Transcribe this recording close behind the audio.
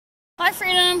Hi,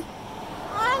 Freedom.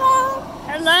 Hello.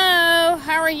 Hello.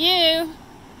 How are you?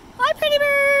 Hi, pretty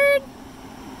bird.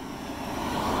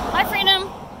 Hi, Freedom.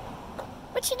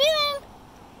 What you doing?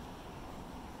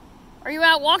 Are you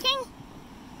out walking?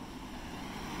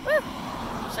 Woo.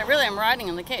 So really, I'm riding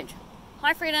in the cage.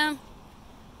 Hi, Freedom.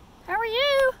 How are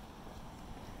you?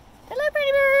 Hello,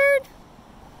 pretty bird.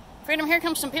 Freedom, here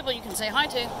comes some people you can say hi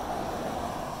to. You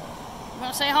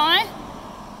want to say hi?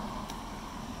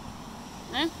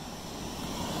 Eh?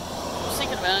 Just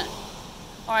thinking about it.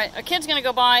 Alright, a kid's gonna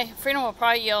go by. Freedom will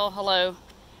probably yell hello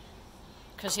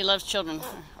because he loves children.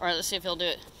 Alright, let's see if he'll do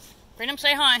it. Freedom,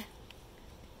 say hi.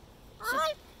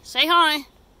 Hi. Say hi.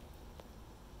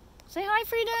 Say hi,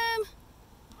 Freedom.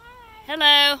 Hi.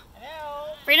 Hello.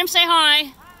 Hello. Freedom, say hi.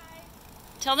 Hi.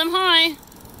 Tell them hi.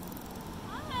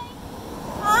 Hi.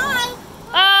 Hi.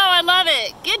 Oh, I love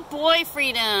it. Good boy,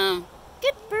 Freedom.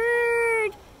 Good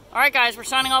bird. Alright, guys, we're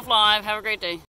signing off live. Have a great day.